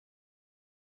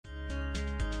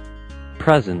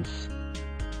presents.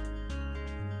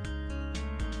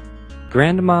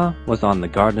 Grandma was on the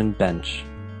garden bench.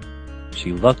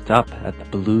 She looked up at the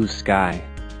blue sky.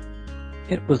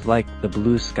 It was like the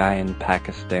blue sky in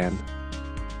Pakistan.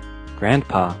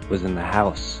 Grandpa was in the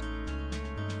house.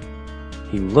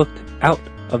 He looked out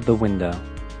of the window.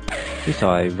 He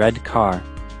saw a red car.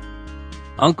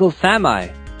 "Uncle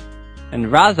Samai and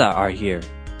Raza are here,"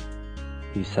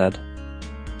 he said.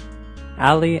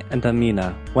 Ali and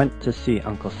Amina went to see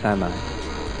Uncle Samai.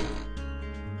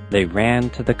 They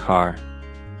ran to the car.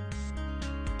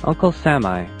 Uncle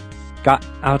Samai got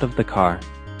out of the car.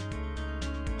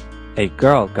 A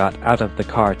girl got out of the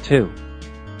car too.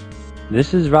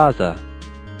 "This is Raza,"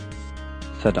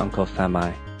 said Uncle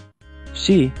Samai.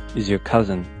 "She is your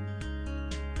cousin."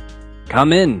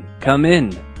 Come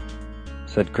in,"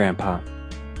 said Grandpa,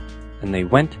 and they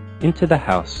went into the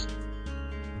house.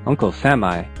 Uncle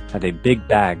Samai had a big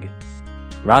bag.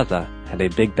 Raza had a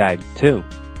big bag too.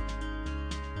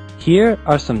 "Here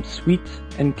are some sweets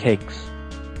and cakes,"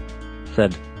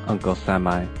 said Uncle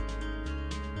Samai.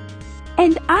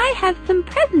 "And I have some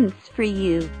presents for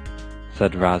you,"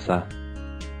 said Raza.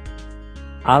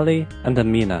 Ali and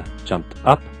Amina jumped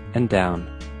up and down.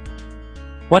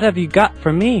 "What have you got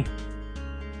for me?"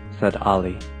 said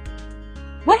Ali.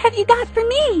 "What have you got for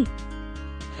me?"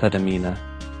 said Amina.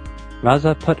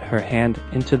 Raza put her hand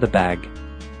into the bag.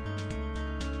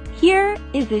 "Here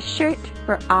is a shirt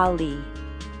for Ali.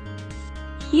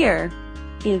 Here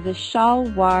is a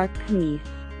shalwar kameez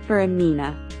for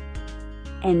Amina.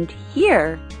 And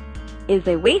here is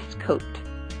a waistcoat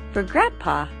for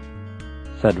Grandpa,"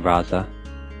 said Raza.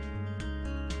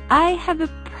 "I have a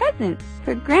present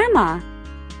for Grandma,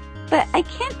 but I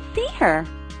can't see her,"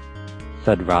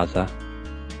 said Raza.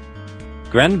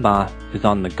 "Grandma is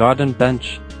on the garden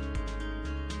bench,"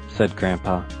 said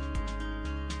Grandpa.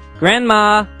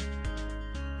 "Grandma!"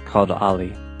 called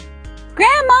Ali.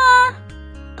 "Grandma!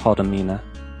 called Amina.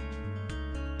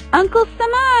 Uncle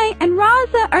Samai and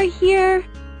Raza are here.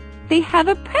 They have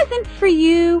a present for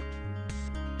you."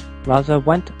 Raza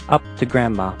went up to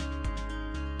Grandma.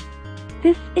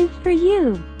 "This is for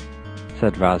you,"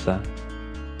 said Raza.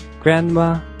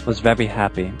 Grandma was very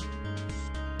happy.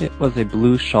 It was a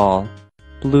blue shawl,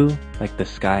 blue like the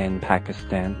sky in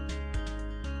Pakistan.